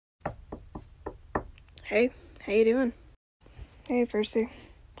Hey, how you doing? Hey, Percy.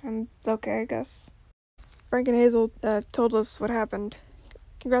 I'm okay, I guess. Frank and Hazel told us what happened.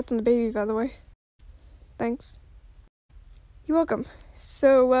 Congrats on the baby, by the way. Thanks. You're welcome.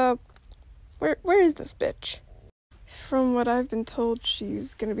 So, where is this bitch? From what I've been told,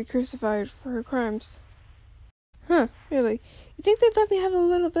 she's gonna be crucified for her crimes. Huh, really? You think they'd let me have a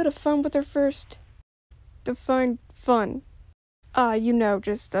little bit of fun with her first? Define fun.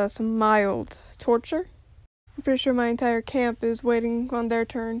 Just some mild torture. I'm pretty sure my entire camp is waiting on their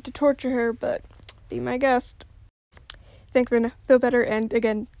turn to torture her, but be my guest. Thanks, Rena. Feel better, and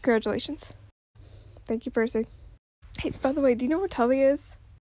again, congratulations. Thank you, Percy. Hey, by the way, do you know where Tully is?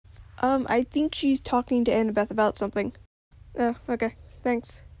 I think she's talking to Annabeth about something. Oh, okay.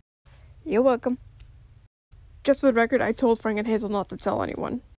 Thanks. You're welcome. Just for the record, I told Frank and Hazel not to tell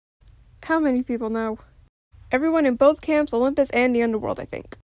anyone. How many people know? Everyone in both camps, Olympus and the Underworld, I think.